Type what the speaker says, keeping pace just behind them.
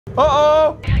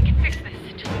Uh-oh! I can fix this.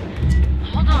 Just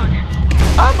hold on.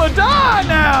 I'm a die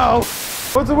now!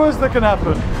 What's the worst that can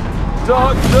happen?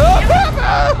 Dr.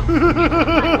 Pepper!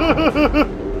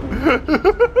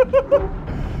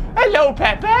 Hello,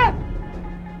 Pepper!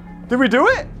 Did we do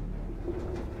it?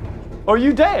 Are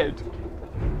you dead?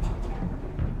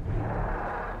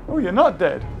 Oh, you're not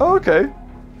dead. Oh, okay.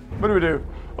 What do we do?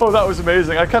 Oh, that was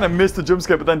amazing. I kind of missed the jump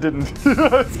scare, but then didn't.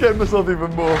 I scared myself even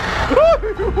more.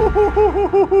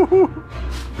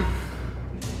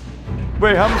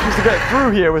 Wait, how am I supposed to get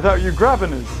through here without you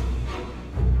grabbing us?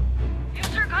 You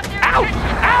sure got there. Ow!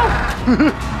 Ow!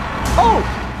 Oh!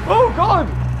 Oh, God!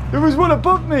 There was one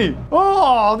above me.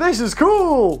 Oh, this is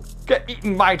cool. Get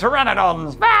eaten by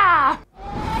pteranodons. Ah!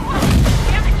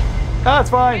 Damn it. That's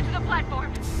fine. Get to the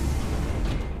platform.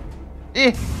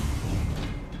 Eh.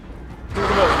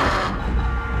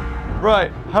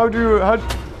 Right, how...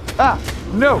 Ah,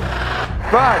 no.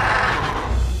 Right.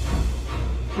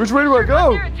 Which way do I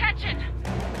go? Your attention.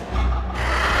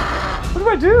 What do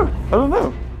I do? I don't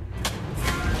know.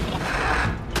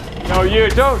 No, you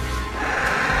don't.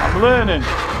 I'm learning.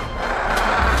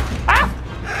 Ah!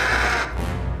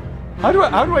 How do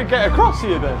I get across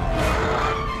here then?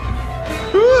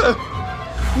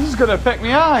 This is gonna affect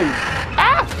my eyes.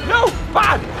 Ah! No!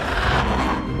 Bad!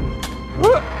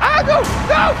 Ah, no!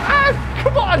 No! Ah!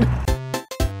 Come on!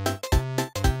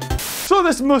 So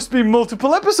this must be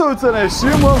multiple episodes then, I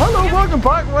assume. Well, hello, welcome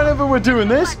back. Whenever we're doing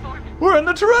this, we're in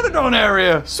the Pteranodon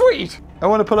area. Sweet! I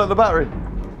want to pull out the battery.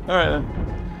 Alright then.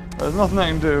 There's nothing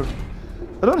I can do.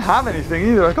 I don't have anything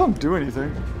either. I can't do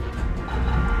anything.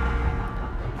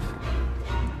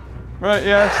 Right,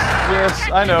 yes, yes,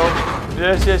 I know.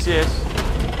 Yes, yes, yes.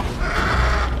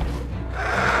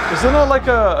 Is there not like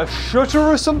a shutter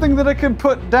or something that I can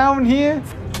put down here?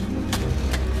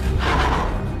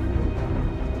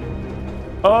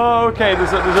 Oh, okay,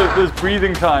 there's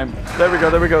breathing time. There we go,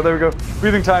 there we go, there we go.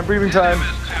 Breathing time, breathing time.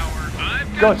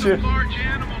 Gotcha. Some large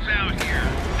animals out here.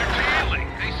 They're tailing.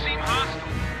 They seem hostile.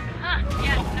 Huh,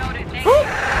 yes, noted. Thank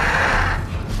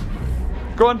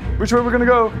you. Go on, which way we're gonna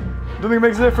go? Don't think it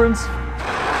makes a difference.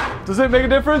 Does it make a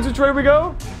difference which way we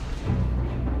go?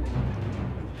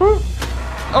 Woo.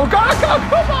 Oh God,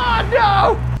 come on,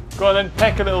 no! Go on then,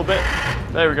 peck a little bit.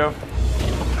 There we go.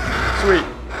 Sweet.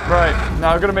 Right,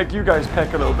 now I'm gonna make you guys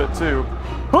peck a little bit too.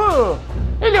 Hello!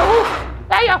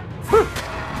 Hiya!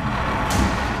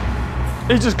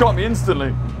 He just got me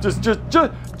instantly.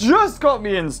 Just got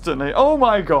me instantly. Oh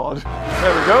my God.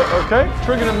 There we go, okay.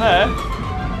 Triggered him there.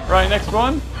 Right, next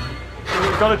one.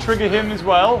 We've got to trigger him as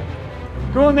well.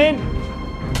 Go on then.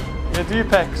 Yeah, do your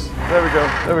pecs. There we go,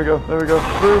 there we go, there we go.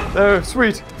 Through, there,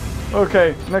 sweet.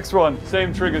 Okay, next one.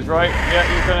 Same triggers, right? Yeah,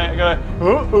 you're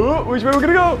gonna which way we're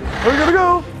gonna go? Where are we gonna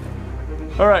go?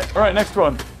 Alright, next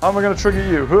one. How am I gonna trigger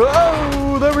you?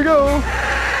 Oh, there we go.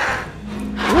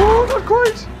 Oh, not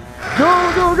quite.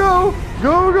 Go, go, go.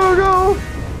 Go, go, go.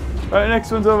 Alright,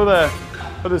 next one's over there.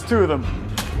 Oh, there's two of them.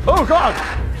 Oh God!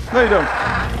 No, you don't.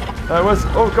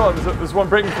 Oh God, there's one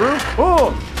breaking through.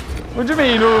 Oh! What do you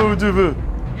mean? Oh, Head of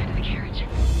the carriage.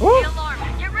 What? The alarm.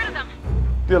 Get rid of them.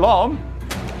 The alarm?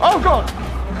 Oh God!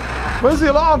 Where's the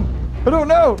alarm? I don't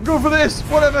know. Go for this.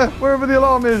 Whatever. Wherever the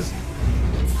alarm is.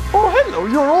 Oh, hello.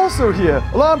 You're also here.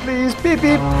 Alarm, please. Beep,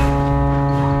 beep.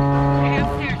 Stay upstairs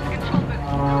to the control booth.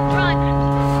 Run.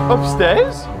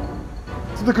 Upstairs?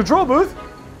 To the control booth?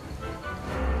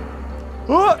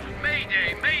 What?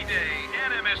 Mayday, mayday.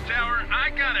 NMS Tower, I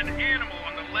got an animal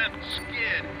on the left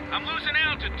skid. I'm losing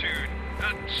altitude.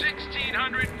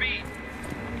 1,600 feet.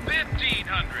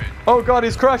 1,500. Oh God,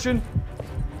 he's crashing.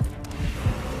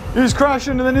 He's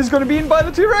crashing and then he's going to be eaten by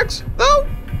the T-Rex. No!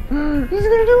 Is he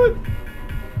going to do it?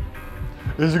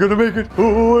 Is he going to make it?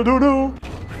 Oh, I don't know.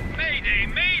 Mayday,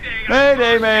 mayday.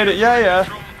 Mayday, mayday. Yeah, yeah.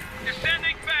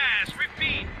 Descending fast.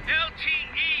 Repeat.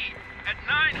 LTE at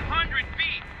 900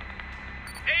 feet.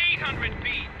 800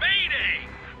 feet. Mayday.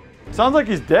 Sounds like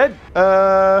he's dead.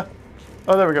 Oh,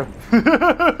 there we go.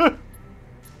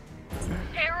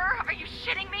 Error? Are you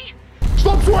shitting me?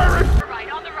 Stop swearing!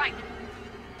 Right, on the right.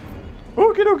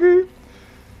 Okie dokie.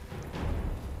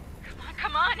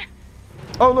 Come on.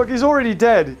 Oh, look, he's already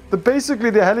dead. Basically,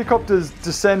 the helicopter's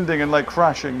descending and, like,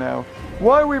 crashing now.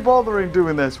 Why are we bothering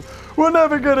doing this? We're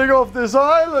never getting off this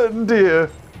island, dear.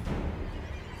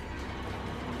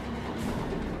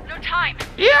 No time.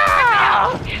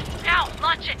 Yeah! Yes, now,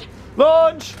 launch it.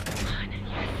 Launch! Come on,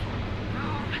 yes.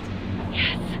 Move.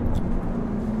 Yes.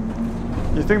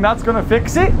 You think that's gonna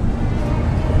fix it?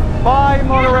 Bye,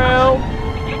 monorail.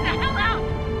 Get the hell out.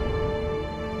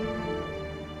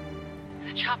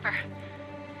 The chopper.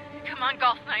 Come on,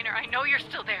 Golf Niner. I know you're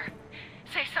still there.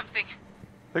 Say something.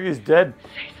 I think he's dead.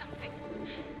 Say something.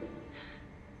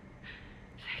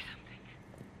 Say something.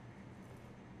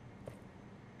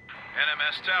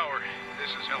 NMS Tower,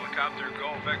 this is helicopter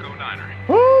Golf Echo 9er.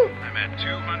 Woo! I'm at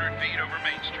 200 feet over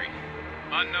Main Street.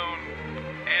 Unknown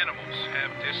animals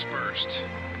have dispersed.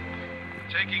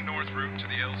 Taking north route to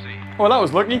the LZ. Well, that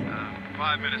was lucky.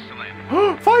 5 minutes to land.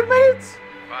 5 minutes!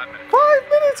 5 minutes. 5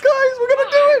 minutes, guys! We're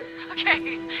gonna do it! Okay.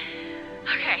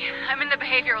 Okay, I'm in the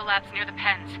behavioral labs near the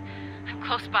pens. I'm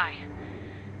close by.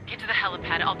 Get to the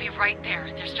helipad. I'll be right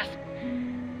there. There's just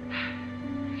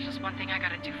one thing I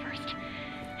gotta do first.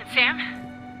 And Sam?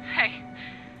 Hey.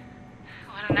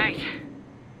 What a night.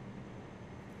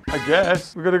 I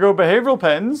guess. We're gonna go behavioral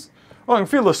pens. Oh, I can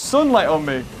feel the sunlight on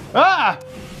me. Ah!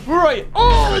 Right.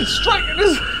 Oh, it's striking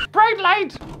this bright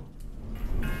light!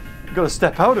 You gotta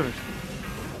step out of it.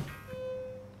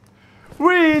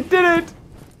 We did it!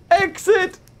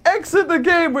 Exit! Exit the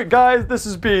game! Wait, guys, this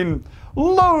has been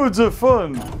loads of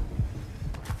fun.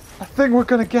 I think we're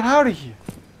gonna get out of here.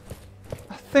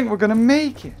 I think we're gonna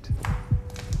make it.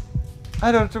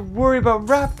 I don't have to worry about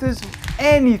raptors or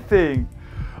anything.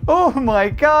 Oh my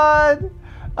god!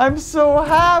 I'm so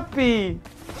happy!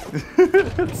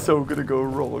 It's so gonna go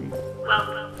wrong.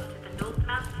 Welcome to the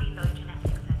Northbound Phylogenetic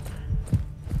Center.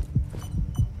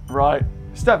 Right.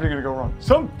 It's definitely gonna go wrong.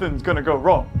 Something's gonna go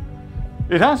wrong.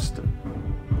 It has to.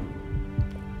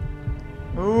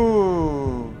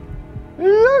 Ooh.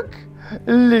 Look!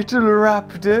 Little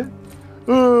raptor.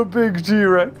 Oh, big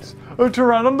T-Rex. A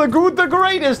Tyrannom, the good, the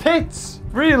greatest hits!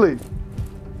 Really?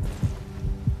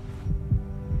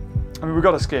 I mean, we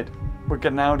got a skid. We're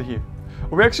getting out of here.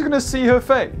 Are we actually gonna see her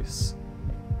face?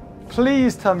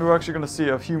 Please tell me we're actually gonna see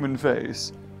her human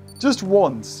face. Just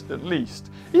once, at least.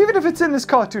 Even if it's in this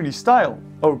cartoony style.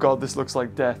 Oh god, this looks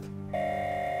like death.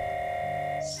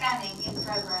 Scanning in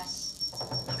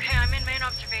progress. Okay, I'm in main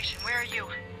observation. Where are you?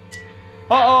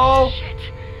 Uh-oh! Shit.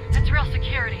 That's real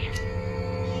security.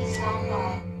 Please stand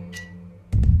by.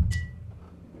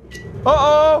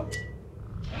 Uh-oh!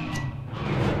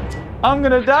 I'm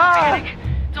gonna die! Panic.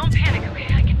 Don't panic,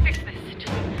 okay? I can fix this.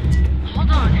 Just hold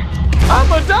on. I'm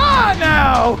gonna die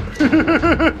now!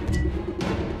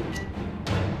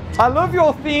 I love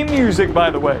your theme music, by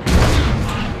the way.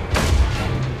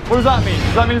 What does that mean?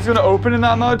 Does that mean it's gonna open in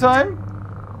that amount of time?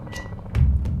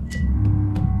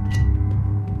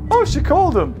 Oh, she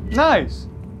called him. Nice.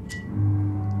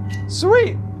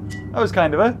 Sweet. That was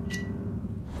kind of it.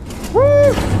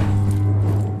 Woo!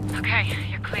 Okay,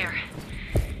 you're clear.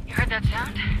 You heard that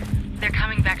sound? They're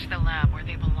coming back to the lab where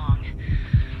they belong.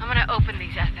 I'm gonna open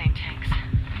these ethane tanks.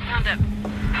 Found a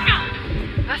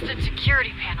busted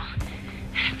security panel.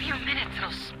 In a few minutes,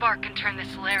 it'll spark and turn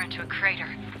this lair into a crater.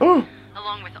 Oh.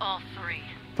 Along with all three.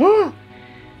 Oh.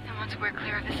 And once we're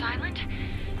clear of this island,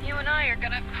 you and I are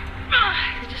gonna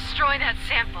destroy that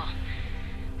sample.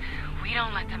 We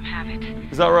don't let them have it.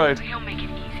 Is that right? We don't make it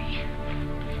easy.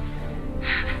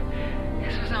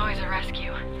 This was always a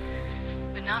rescue.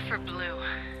 But not for Blue.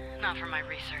 Not for my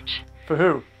research. For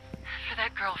who? For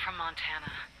that girl from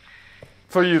Montana.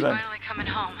 For you She's then. finally coming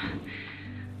home.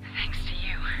 Thanks to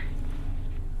you.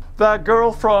 That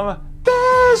girl from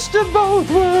Best of Both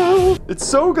Worlds. It's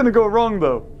so gonna go wrong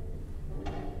though.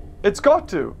 It's got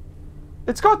to.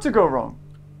 It's got to go wrong.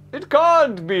 It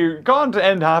can't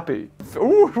end happy.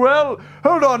 Ooh, well,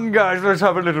 hold on guys, let's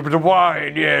have a little bit of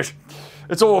wine, yes.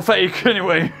 It's all fake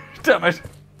anyway, damn it.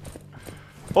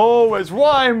 Always,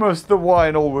 why must the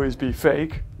wine always be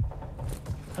fake?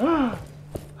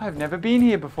 I've never been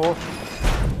here before.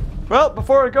 Well,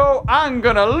 before I go, I'm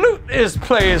gonna loot this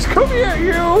place. Come here,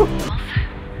 you!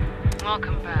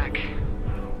 Welcome back.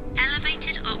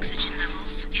 Elevated oxygen levels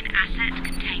in asset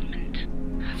containment.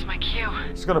 That's my cue.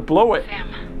 It's gonna blow it. Sam,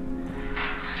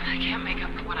 I can't make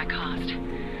up for what I caused.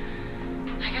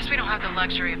 I guess we don't have the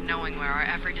luxury of knowing where our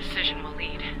every decision will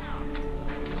lead.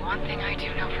 The one thing I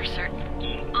do know for certain.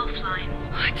 Offline.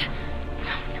 What?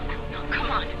 No,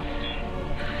 come on.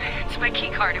 It's my key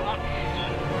card, it won't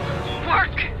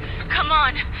work. Come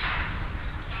on.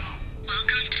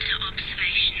 Welcome to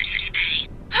observation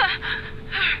A.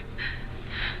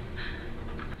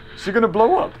 Is she gonna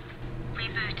blow up?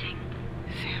 Rebooting.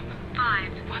 Sam,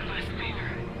 5, one last favor.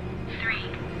 3,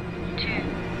 2,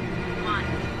 1.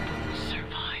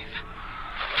 Survive.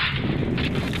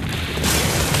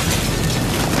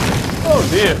 Oh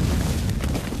dear.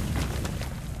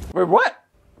 Wait, what?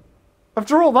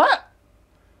 After all that?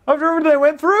 After everything I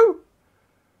went through?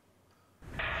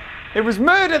 It was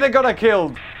murder that got her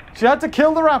killed. She had to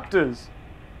kill the raptors.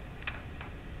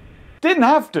 Didn't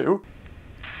have to.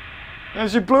 And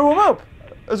she blew them up,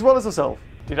 as well as herself.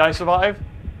 Did I survive?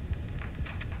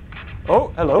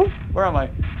 Oh, hello? Where am I?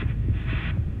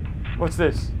 What's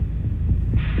this?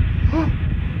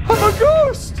 I'm a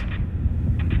ghost!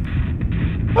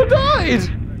 I died!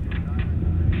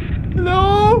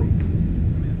 Hello?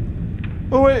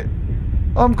 Oh wait,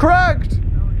 I'm cracked!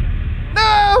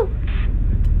 No!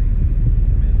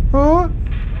 Huh?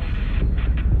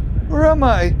 Where am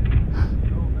I?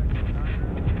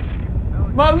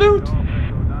 My loot!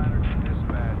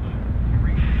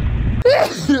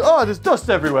 Oh, there's dust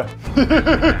everywhere. This is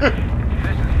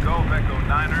Golf Echo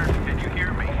 9er. Can you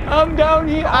hear me? I'm down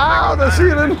here. Golf Ow, Echo the 9er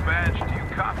ceiling. dispatch. Do you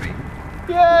copy?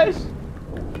 Yes!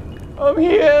 I'm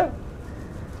here!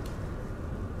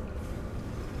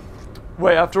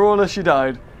 Wait, after all this, she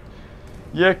died.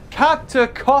 You cut to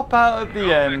cop out at the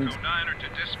Golf end. Echo 9er to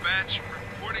dispatch.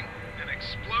 Reporting an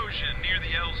explosion near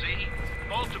the LZ.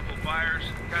 Multiple fires.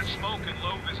 Got smoke and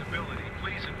low visibility.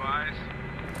 Please advise.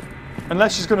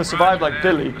 Unless she's gonna survive Roger like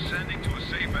that. Billy. Ascending to a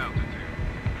safe altitude.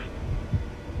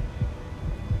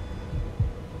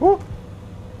 Ooh.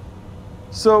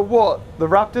 So what? The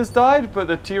raptors died, but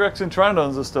the T-Rex and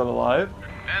Pteranodons are still alive.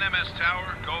 NMS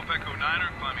Tower, Golf Echo 9er,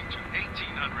 climbing to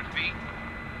 1,800 feet.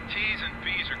 T's and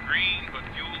B's are green, but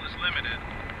fuel is limited.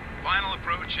 Final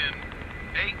approach in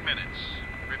 8 minutes.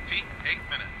 Repeat, 8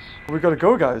 minutes. We gotta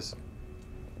go, guys.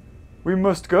 We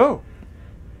must go.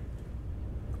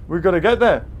 We gotta get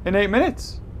there in 8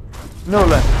 minutes. No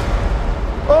less.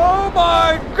 Oh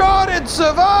my god, it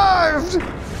survived!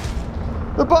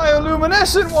 The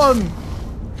bioluminescent one!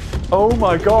 Oh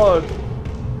my god.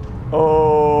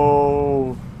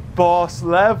 Oh, boss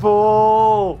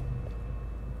level!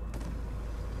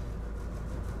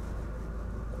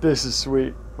 This is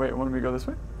sweet. Wait, why don't we go this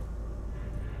way?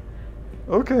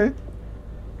 Okay.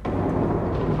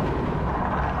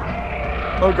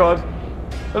 Oh god.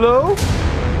 Hello?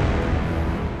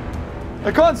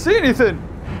 I can't see anything.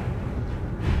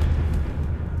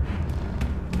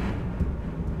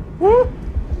 Woo!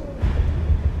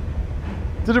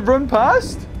 Did it run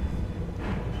past?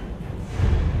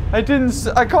 I didn't.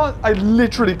 I can't. I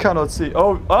literally cannot see.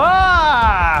 Oh,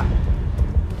 ah!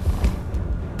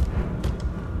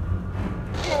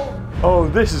 Oh,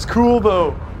 this is cool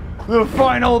though. The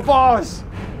final boss.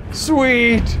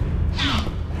 Sweet.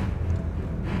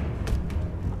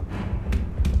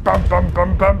 Bum bum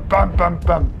bum bum bum bum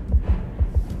bum.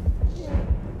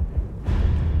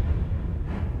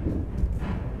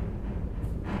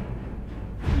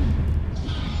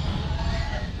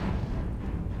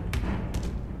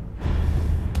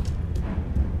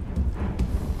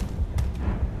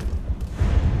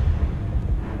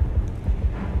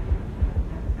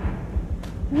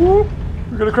 Woo!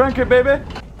 We're gonna crank it, baby.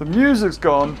 The music's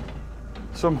gone,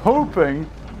 so I'm hoping.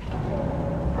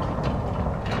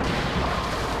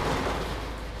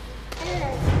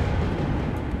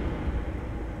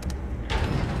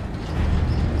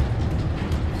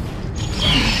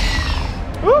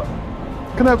 Oh!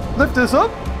 Can I lift this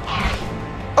up?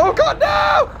 Oh god,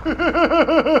 no!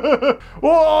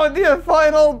 Oh, the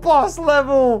final boss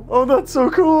level! Oh, that's so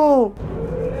cool!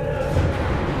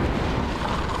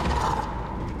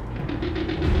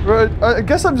 Right, I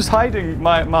guess I'm just hiding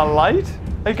my light.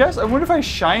 I guess. I wonder if I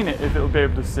shine it, if it'll be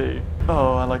able to see.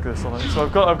 Oh, I like this. So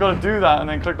I've got to do that and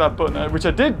then click that button, which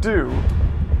I did do,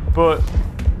 but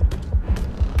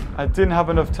I didn't have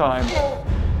enough time.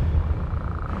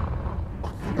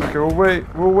 Okay,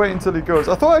 we'll wait until he goes.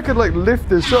 I thought I could like lift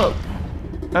this up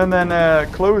and then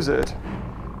close it,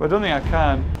 but I don't think I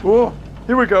can. Oh,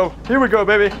 here we go,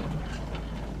 baby.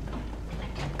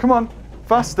 Come on,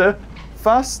 faster,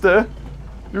 faster.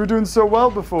 You were doing so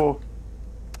well before.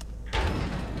 I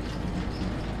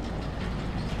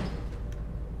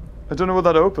don't know what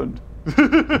that opened. I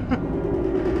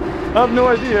have no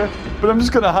idea, but I'm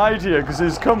just gonna hide here because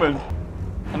he's coming.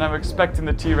 And I'm expecting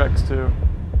the T-Rex to.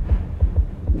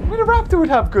 I mean, a raptor would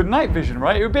have good night vision,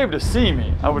 right? It would be able to see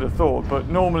me, I would have thought, but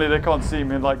normally they can't see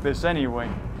me like this anyway.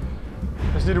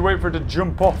 I just need to wait for it to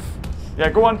jump off. Yeah,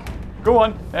 go on, go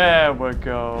on. There we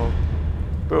go.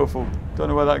 Beautiful. Don't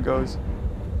know where that goes.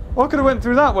 Oh, I could have went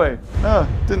through that way. Ah,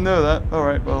 didn't know that.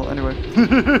 Alright, well, anyway.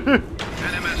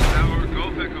 NMS Tower,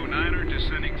 Golf Echo 9er,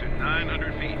 descending to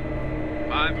 900 feet.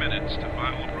 5 minutes to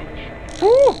final approach.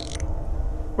 Woo!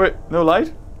 Wait, no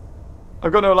light?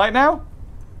 I've got no light now?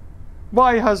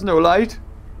 Why has no light?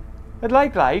 I'd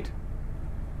like light.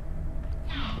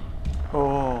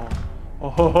 Oh.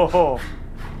 Oh.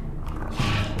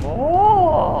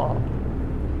 Oh.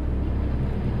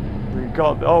 We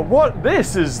got. Oh, what?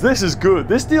 This is good.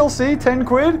 This DLC, 10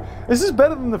 quid. This is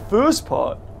better than the first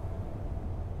part.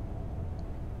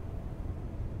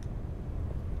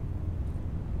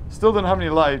 Still don't have any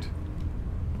light.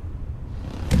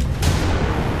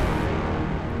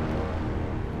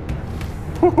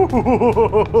 He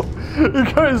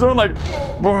got his own like.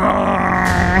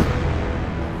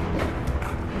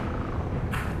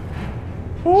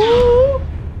 Oh,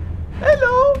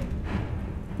 hello.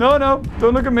 No, no,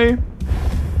 don't look at me.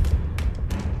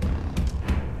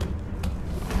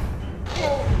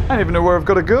 I don't even know where I've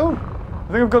got to go. I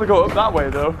think I've got to go up that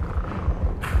way though.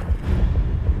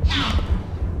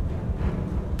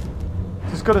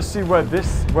 Just got to see where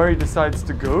he decides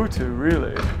to go to,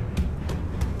 really.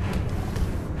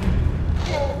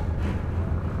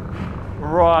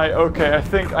 Right, okay, I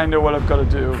think I know what I've got to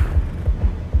do.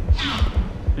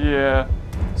 Yeah.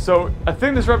 So, I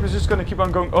think this raptor's just going to keep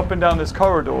on going up and down this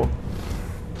corridor.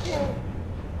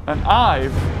 And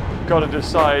I've got to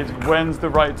decide when's the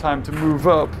right time to move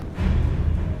up.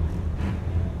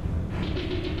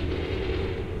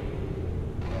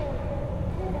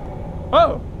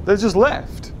 Oh, they just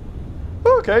left.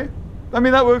 Okay. I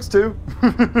mean, that works too.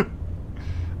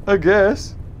 I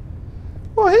guess.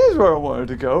 Well, here's where I wanted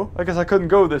to go. I guess I couldn't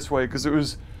go this way because it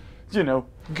was, you know,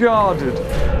 guarded.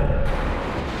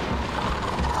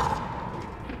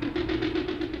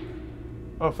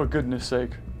 Oh, for goodness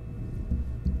sake.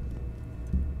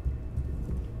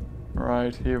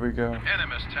 Right, here we go.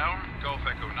 NMS Tower, Golf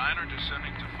Echo 9er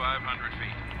descending to 500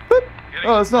 feet. Boop.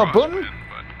 Oh, that's not a button?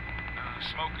 But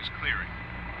smoke is clearing.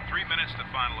 3 minutes to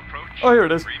final approach. Oh, here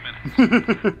it is. 3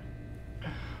 minutes.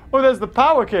 Oh, there's the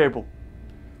power cable.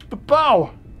 The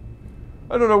power.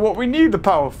 I don't know what we need the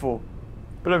power for.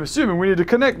 But I'm assuming we need to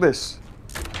connect this.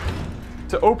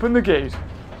 To open the gate.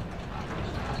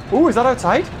 Oh, is that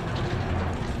outside?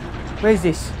 Where is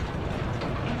this?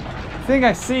 I think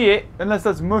I see it, unless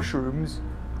that's mushrooms.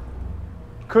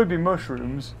 Could be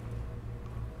mushrooms.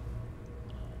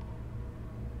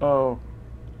 Oh.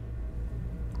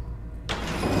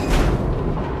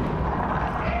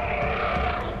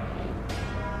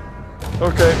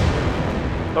 Okay.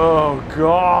 Oh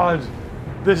God.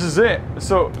 This is it.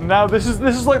 So now this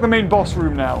is like the main boss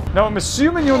room now. Now I'm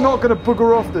assuming you're not gonna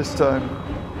bugger off this time.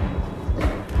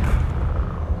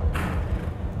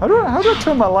 How do I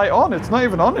turn my light on? It's not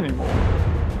even on anymore.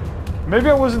 Maybe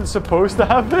I wasn't supposed to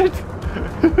have it.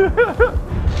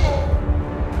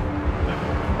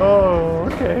 Oh,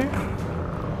 okay.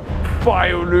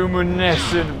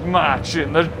 Bioluminescent match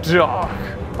in the dark.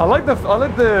 I like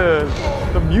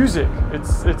the music.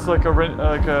 It's like a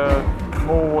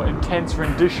more intense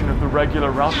rendition of the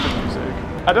regular Raptor music.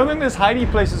 I don't think there's hidey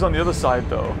places on the other side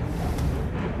though.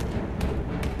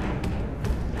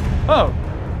 Oh.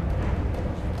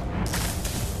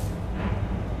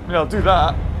 Yeah, I'll do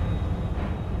that.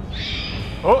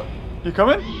 Oh, you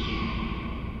coming?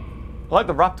 I like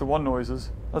the Raptor 1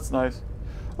 noises. That's nice.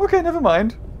 Okay, never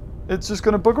mind. It's just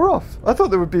gonna bugger off. I thought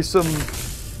there would be something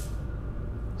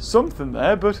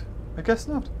there, but I guess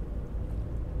not.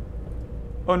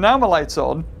 Oh, now my light's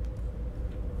on.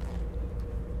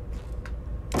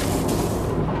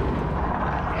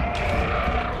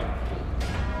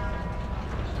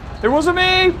 It wasn't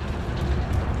me!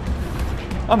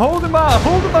 I'm holding my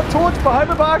torch behind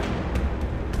my back.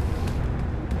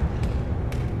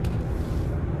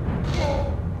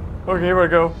 Okay, here we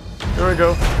go. Here we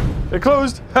go. It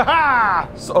closed. Ha ha!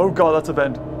 Oh God, that's a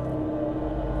vent.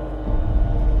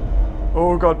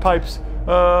 Oh God, pipes.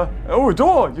 Oh, a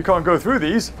door. You can't go through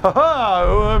these. Ha ha!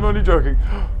 Oh, I'm only joking.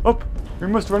 Up. We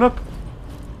must run up.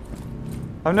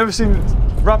 I've never seen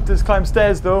raptors climb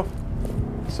stairs though,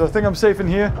 so I think I'm safe in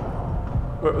here.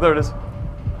 Oh, there it is.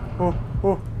 Oh.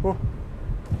 Oh, oh,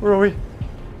 where are we?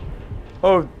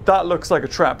 Oh, that looks like a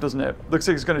trap, doesn't it? Looks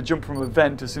like it's going to jump from a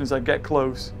vent as soon as I get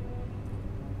close.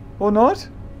 Or not?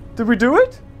 Did we do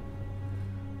it?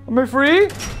 Am I free?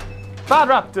 Bad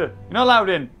raptor, you're not allowed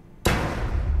in.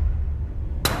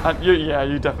 And yeah,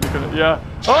 you definitely couldn't, yeah.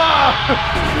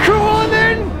 Ah! Come on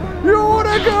then! You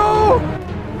wanna go?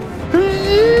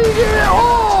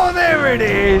 Oh, there it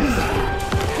is!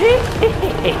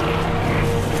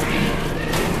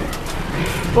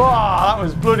 Oh, that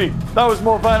was bloody. That was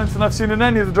more violence than I've seen in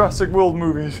any of the Jurassic World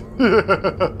movies.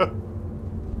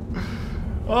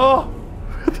 Oh,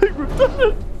 I think we've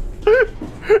done it.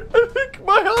 I think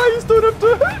my eyes don't have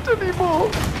to hurt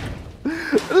anymore.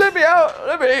 Let me out,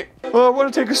 let me. Oh, I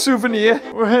want to take a souvenir.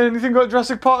 Anything got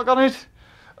Jurassic Park on it?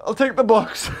 I'll take the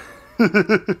box.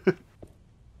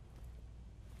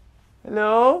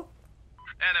 Hello?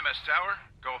 NMS Tower,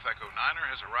 Golf Echo 9er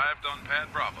has arrived on Pad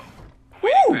Bravo.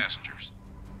 Waiting passengers.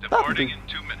 Departing in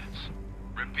 2 minutes.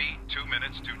 Repeat, 2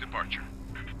 minutes to departure.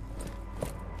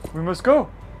 We must go.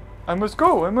 I must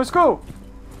go. I must go.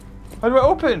 How do I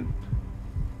open?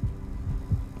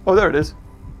 Oh, there it is.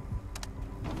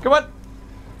 Come on.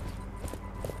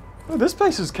 Oh, this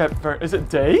place is kept very... Is it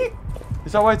day?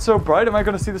 Is that why it's so bright? Am I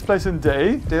going to see this place in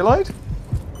daylight?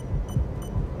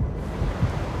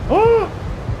 Oh!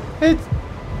 It's...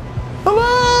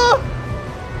 Hello!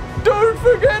 Don't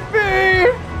forget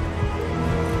me!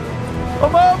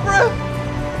 I'm out of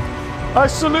breath! I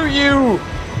salute you!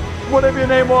 Whatever your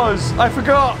name was. I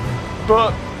forgot.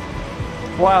 But...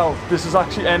 Wow, this is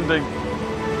actually ending.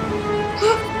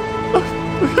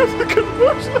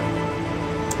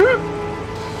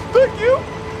 Thank you!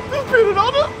 It's been an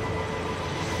honor!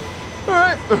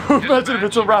 Alright, imagine if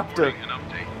it's a raptor. An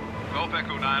update. Gulf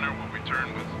Echo 9er will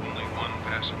return with only one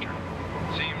passenger.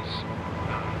 Seems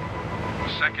the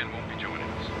second won't be joining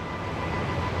us.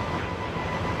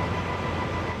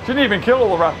 Shouldn't even kill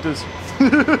all the raptors.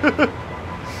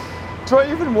 Do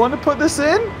I even want to put this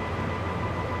in?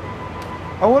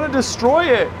 I want to destroy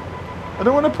it. I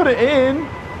don't want to put it in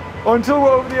until we're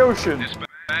over the ocean.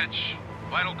 Dispatch,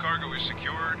 vital cargo is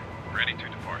secured, ready to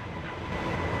depart.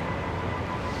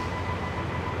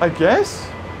 I guess?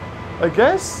 I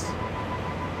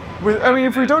mean,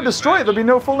 if we don't destroy it, there'll be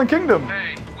no Fallen Kingdom.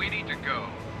 Hey, we need to go.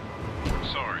 I'm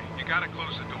sorry, you gotta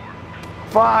close the door.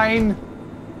 Fine.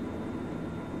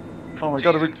 Oh my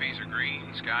god. T's and P's are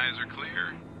green, skies are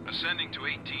clear. Ascending to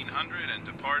 1800 and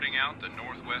departing out the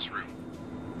northwest route.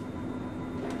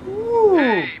 Ooh.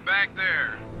 Hey, back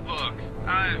there. Look,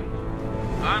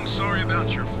 I'm sorry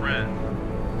about your friend.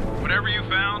 Whatever you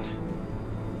found,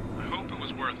 I hope it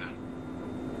was worth it.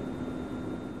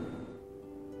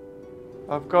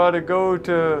 I've got to go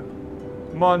to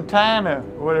Montana,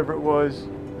 or whatever it was.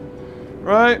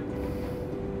 Right?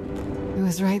 It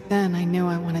was right then I knew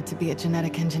I wanted to be a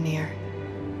genetic engineer.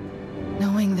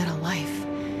 Knowing that a life,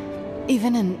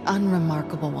 even an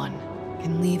unremarkable one,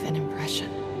 can leave an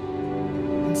impression.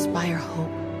 Inspire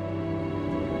hope.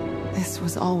 This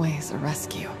was always a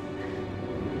rescue.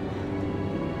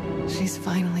 She's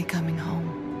finally coming home.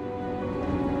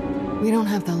 We don't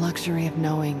have the luxury of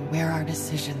knowing where our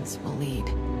decisions will lead.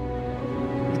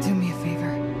 But do me a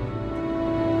favor.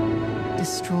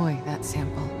 Destroy that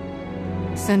sample.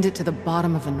 Send it to the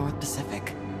bottom of the North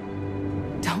Pacific.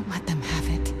 Don't let them have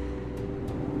it.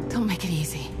 Don't make it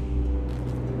easy.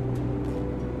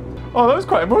 Oh, that was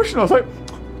quite emotional. I was like,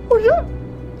 oh yeah.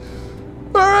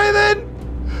 Alright then.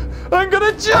 I'm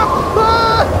gonna jump.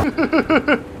 Ah!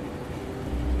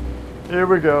 Here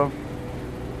we go.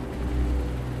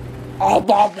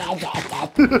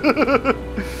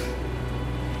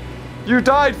 You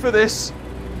died for this.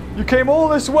 You came all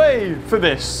this way for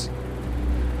this.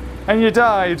 And you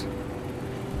died.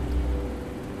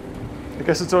 I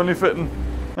guess it's only fitting.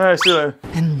 Alright, see you later.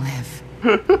 And live.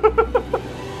 For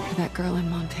that girl in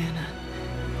Montana.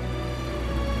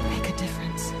 Make a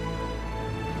difference.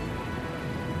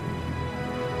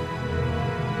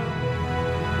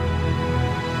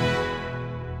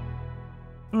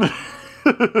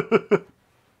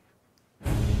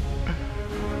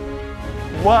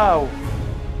 Wow.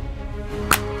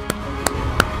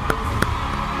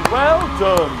 Well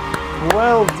done.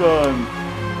 Well done.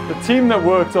 The team that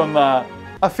worked on that.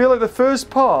 I feel like the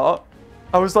first part,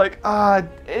 I was like,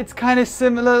 it's kind of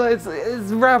similar. It's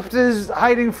raptors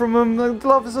hiding from them. The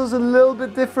Dilophosaur's a little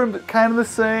bit different, but kind of the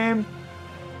same.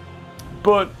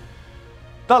 But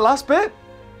that last bit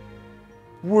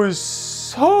was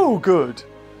so good.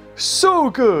 So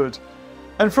good.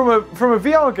 And from a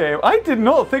VR game, I did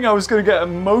not think I was going to get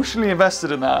emotionally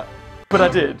invested in that. But I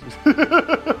did.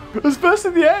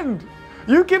 Especially the end.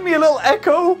 You give me a little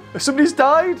echo if somebody's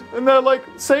died and they're like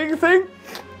saying a thing.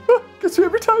 Gets me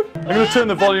every time. I'm going to turn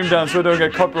the volume down so I don't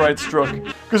get copyright struck.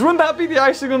 Because wouldn't that be the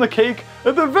icing on the cake?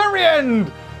 At the very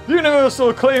end,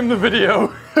 Universal claimed the video.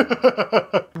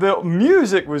 The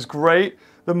music was great.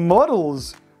 The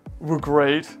models were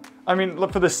great. I mean,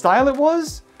 look, for the style it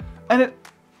was. And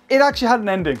it actually had an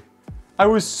ending. I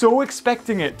was so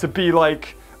expecting it to be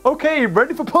like, okay,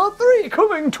 ready for part 3,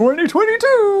 coming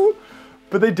 2022.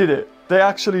 But they did it. They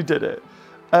actually did it.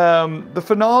 The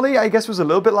finale, I guess, was a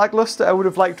little bit lackluster. I would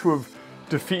have liked to have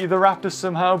defeated the raptors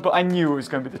somehow, but I knew it was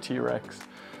going to be the T-Rex.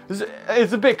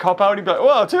 It's a bit cop-out. You'd be like,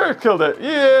 well, T-Rex killed it.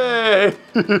 Yay!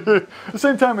 At the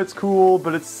same time, it's cool,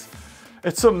 but it's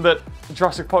something that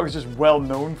Jurassic Park is just well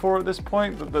known for at this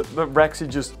point, that Rexy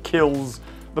just kills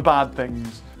the bad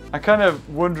things. I'm kind of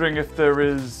wondering if there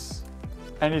is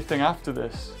anything after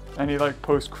this. Any like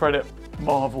post-credit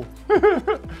Marvel.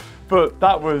 But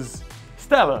that was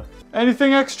stellar.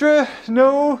 Anything extra?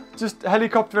 No? Just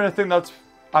helicopter, anything that's...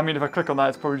 I mean, if I click on that,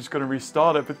 it's probably just going to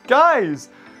restart it. But guys,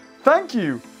 thank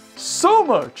you so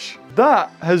much.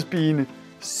 That has been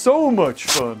so much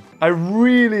fun. I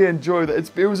really enjoyed it.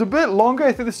 It was a bit longer.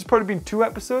 I think this has probably been 2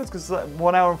 episodes because it's like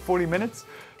 1 hour and 40 minutes.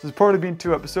 So it's probably been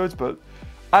 2 episodes, but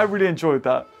I really enjoyed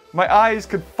that. My eyes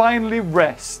could finally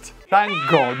rest. Thank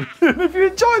God. And if you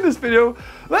enjoyed this video,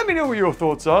 let me know what your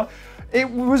thoughts are.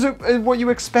 Was it what you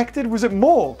expected? Was it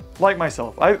more like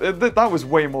myself? That was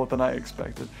way more than I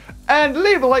expected. And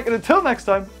leave a like, and until next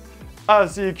time, I'll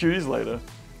see you cuties later.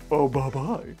 Oh,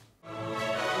 bye-bye.